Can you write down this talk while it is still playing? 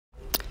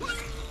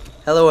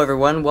Hello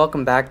everyone,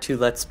 welcome back to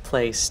Let's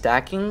Play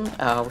Stacking.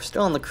 We're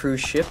still on the cruise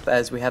ship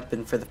as we have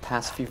been for the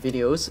past few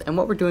videos, and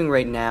what we're doing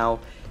right now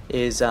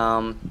is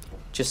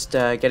just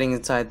getting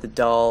inside the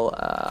doll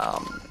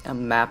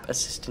map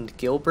assistant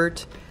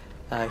Gilbert.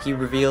 He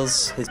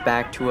reveals his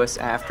back to us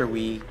after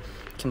we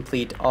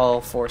complete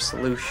all 4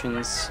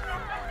 solutions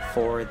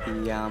for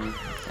the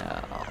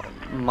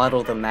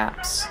muddle the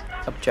maps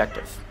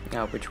objective,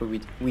 which we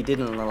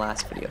did in the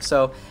last video.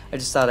 So I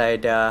just thought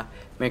I'd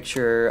make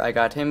sure I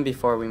got him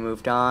before we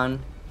moved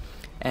on.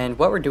 And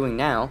what we're doing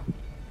now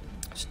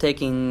is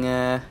taking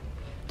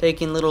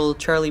little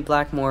Charlie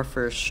Blackmore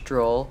for a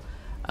stroll.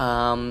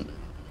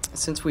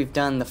 Since we've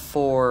done the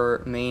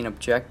 4 main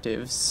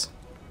objectives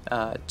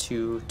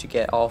to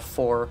get all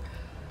 4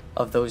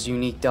 of those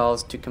unique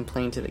dolls to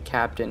complain to the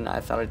captain, I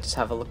thought I'd just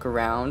have a look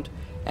around.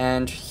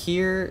 And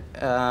here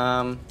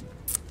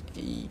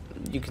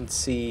you can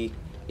see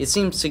it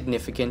seems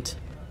significant,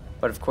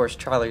 but of course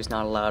Charlie's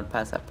not allowed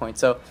past that point.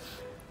 So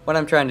what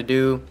I'm trying to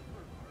do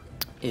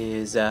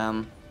is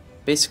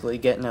basically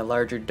getting a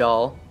larger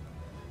doll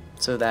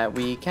so that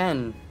we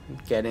can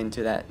get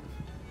into that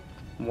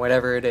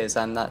whatever it is.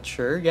 I'm not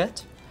sure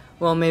yet.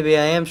 Well, maybe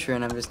I am sure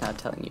and I'm just not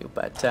telling you,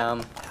 but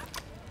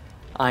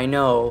I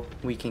know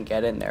we can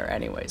get in there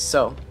anyways.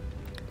 So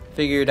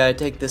figured I'd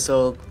take this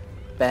old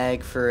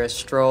bag for a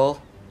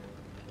stroll,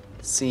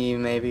 see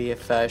maybe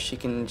if she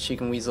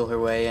can weasel her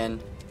way in.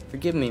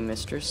 Forgive me,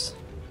 mistress.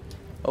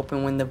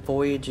 Open when the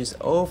voyage is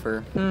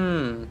over.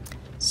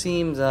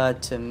 Seems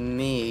odd to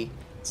me.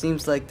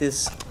 Seems like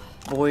this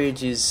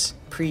voyage is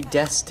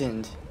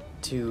predestined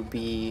to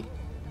be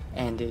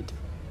ended,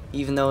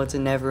 even though it's a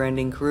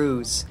never-ending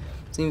cruise.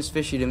 Seems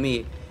fishy to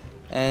me.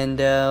 And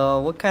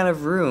what kind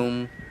of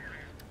room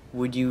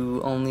would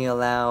you only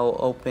allow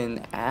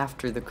open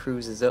after the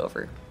cruise is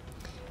over?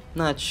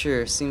 Not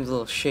sure. Seems a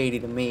little shady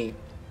to me.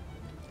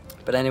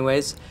 But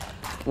anyways,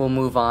 we'll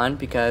move on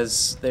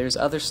because there's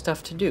other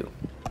stuff to do.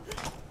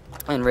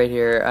 And right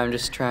here, I'm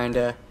just trying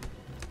to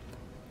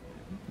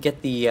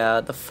get the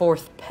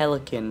 4th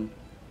pelican.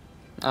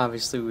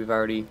 Obviously, we've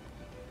already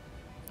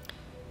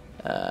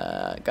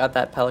got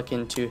that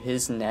pelican to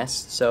his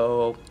nest,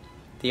 so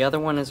the other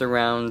one is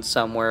around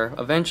somewhere.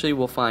 Eventually,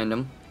 we'll find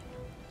him,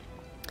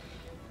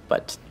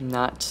 but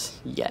not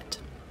yet.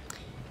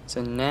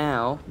 So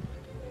now,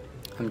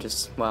 I'm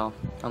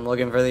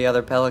looking for the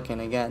other pelican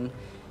again,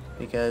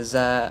 because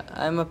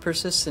I'm a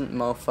persistent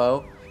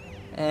mofo,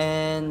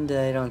 and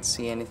I don't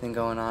see anything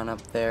going on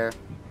up there.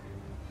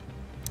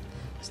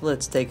 So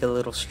let's take a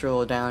little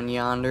stroll down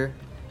yonder.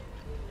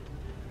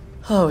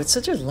 Oh, it's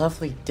such a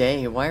lovely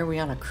day. Why are we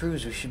on a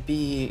cruise? We should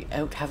be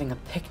out having a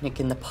picnic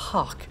in the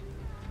park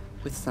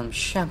with some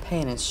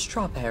champagne and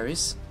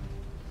strawberries.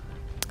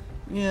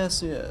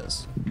 Yes,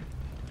 yes.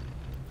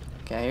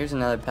 Okay, here's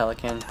another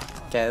pelican.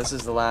 Okay, this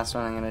is the last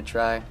one I'm gonna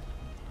try.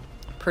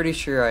 Pretty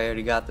sure I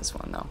already got this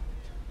one though.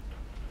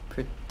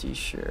 Pretty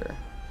sure.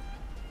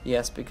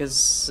 Yes,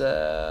 because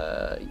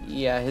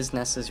yeah, his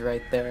nest is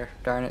right there.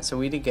 Darn it, so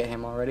we did get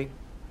him already.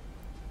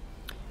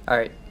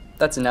 Alright,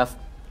 that's enough.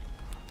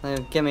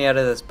 Get me out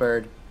of this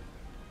bird.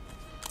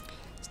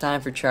 It's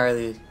time for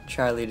Charlie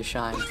to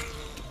shine.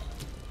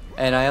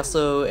 And I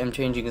also am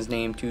changing his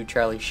name to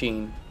Charlie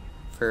Sheen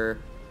for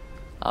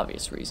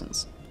obvious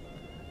reasons,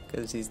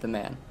 because he's the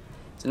man.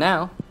 So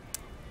now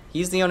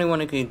he's the only one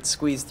who can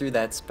squeeze through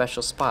that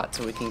special spot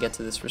so we can get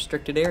to this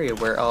restricted area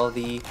where all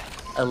the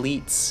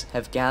elites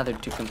have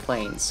gathered to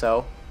complain.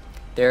 So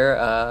they're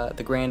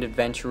the Grand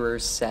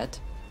Adventurers set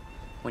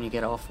when you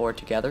get all 4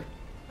 together.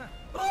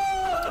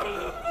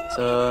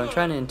 So I'm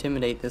trying to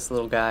intimidate this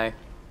little guy,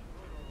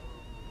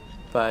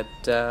 but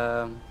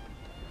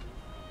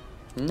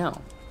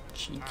no,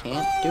 she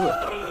can't do it.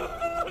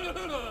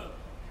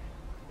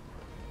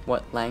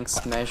 What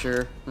lengths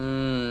measure?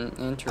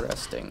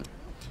 Interesting.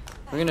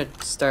 We're gonna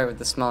start with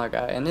the smaller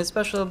guy, and his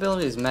special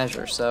ability is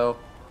measure, so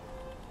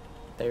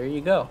there you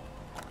go.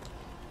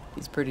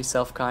 He's pretty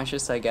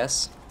self-conscious, I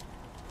guess.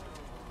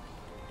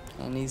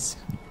 And he's,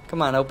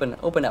 come on, open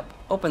up,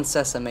 open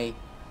sesame.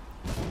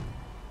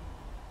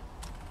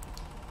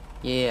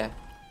 Yeah.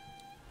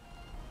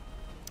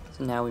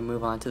 So now we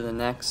move on to the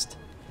next.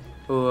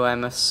 Ooh,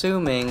 I'm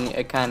assuming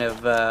it kind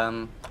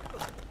of,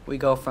 we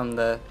go from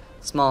the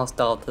smallest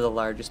doll to the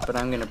largest, but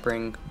I'm gonna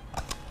bring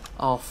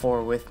all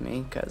 4 with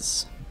me,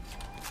 because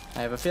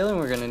I have a feeling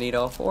we're gonna need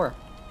all 4.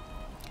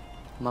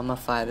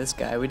 Mummify this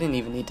guy. We didn't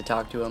even need to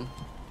talk to him.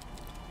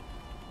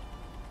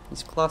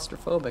 He's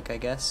claustrophobic, I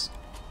guess.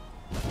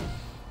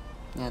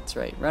 That's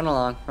right. Run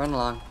along, run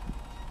along.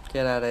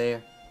 Get out of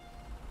here.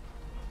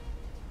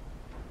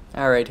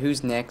 Alright,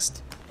 who's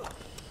next?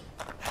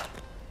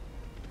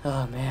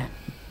 Oh man.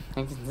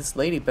 This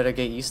lady better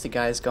get used to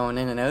guys going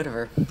in and out of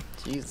her.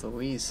 Jeez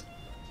Louise.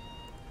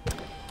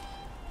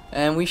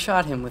 And we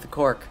shot him with a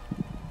cork.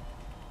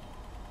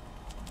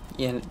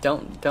 Yeah,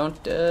 don't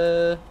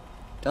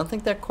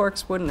think that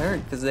corks wouldn't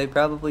hurt, because they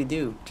probably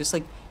do. Just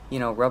like, you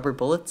know, rubber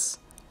bullets.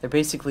 They're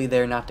basically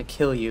there not to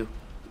kill you,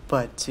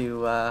 but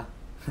to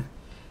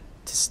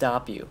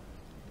stop you.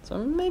 So So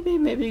maybe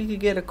you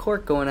could get a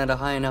cork going at a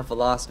high enough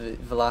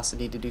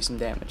velocity to do some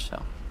damage.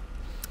 So,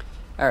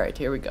 all right,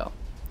 here we go.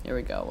 Here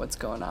we go. What's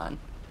going on?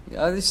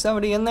 Oh, there's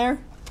somebody in there?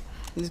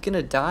 He's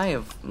gonna die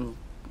of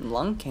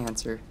lung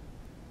cancer.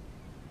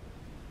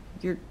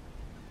 Your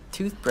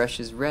toothbrush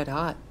is red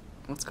hot.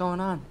 What's going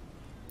on?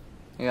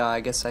 Yeah,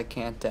 I guess I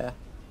can't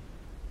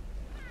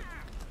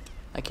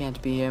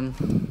be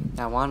him.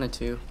 I wanted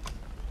to, you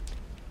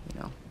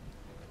know,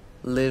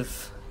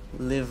 live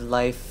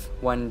life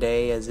one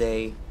day as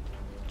a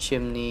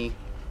chimney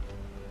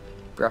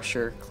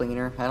brusher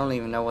cleaner. I don't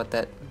even know what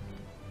that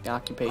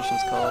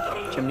occupation's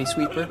called. Chimney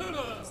sweeper?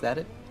 Is that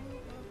it?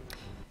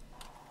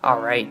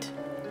 Alright.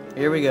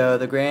 Here we go,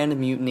 the Grand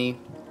Mutiny.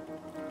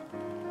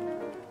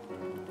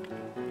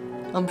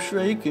 I'm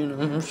shaking.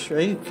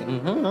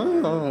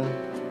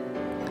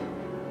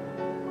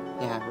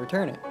 Yeah,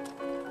 return it.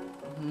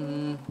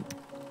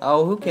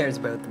 Oh, who cares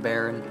about the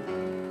Baron?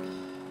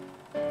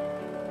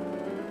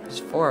 There's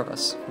 4 of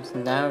us.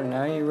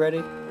 Now you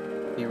ready?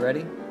 You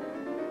ready?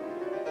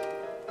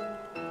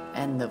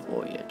 End the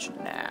voyage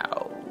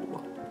now.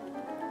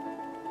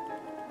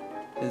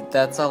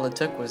 That's all it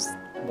took was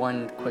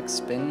one quick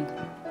spin.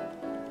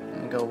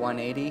 And go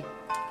 180.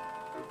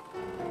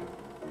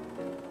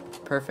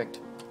 Perfect.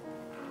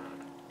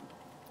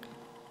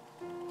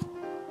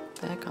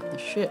 Back on the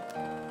ship.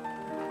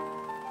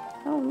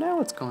 Oh, now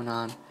what's going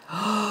on?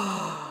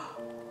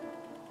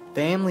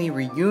 Family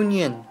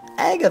reunion.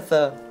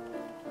 Agatha.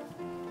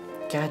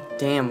 God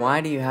damn,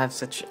 why do you have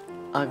such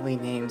ugly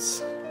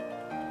names?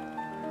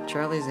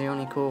 Charlie's the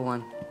only cool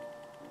one.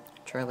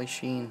 Charlie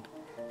Sheen.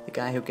 The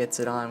guy who gets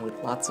it on with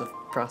lots of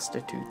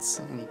prostitutes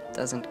and he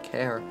doesn't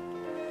care.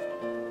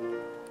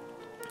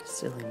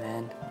 Silly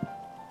man.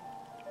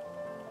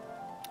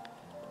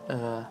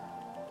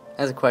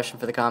 As a question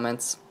for the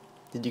comments.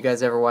 Did you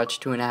guys ever watch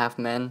 2.5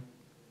 Men?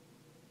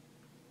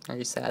 Are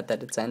you sad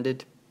that it's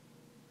ended?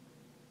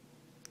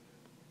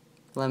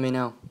 Let me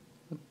know.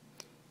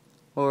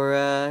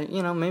 Or,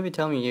 you know, maybe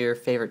tell me your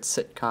favorite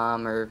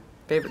sitcom or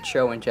favorite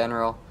show in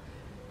general.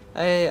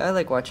 I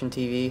like watching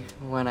TV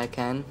when I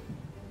can.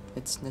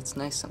 It's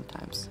nice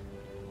sometimes.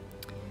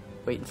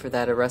 Waiting for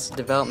that Arrested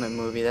Development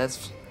movie,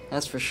 that's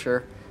for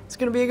sure. It's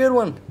gonna be a good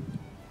one.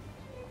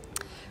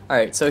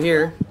 Alright, so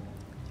here,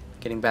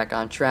 getting back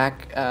on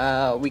track,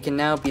 we can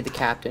now be the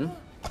captain,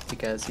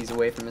 because he's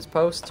away from his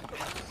post.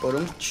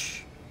 Boom.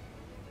 So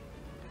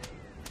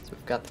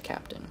we've got the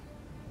captain.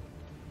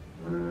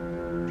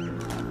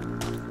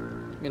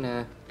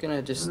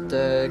 Gonna just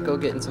go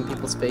get in some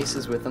people's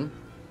faces with him.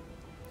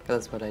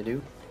 That's what I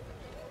do.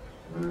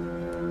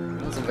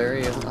 That's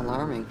very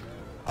alarming.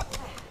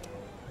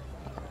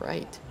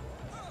 Alright.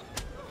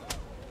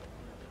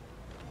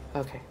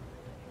 Okay.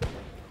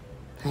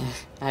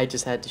 I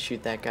just had to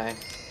shoot that guy.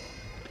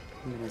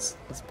 In his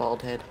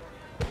bald head.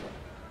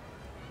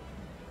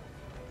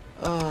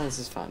 Oh, this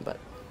is fun, but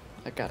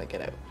I gotta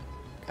get out.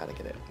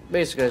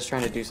 Basically, I was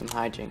trying to do some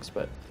hijinks,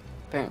 but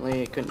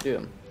apparently I couldn't do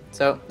them.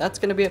 So, that's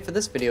gonna be it for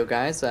this video,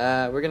 guys.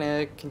 We're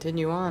gonna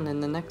continue on in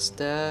the next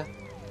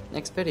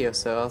video,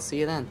 so I'll see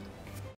you then.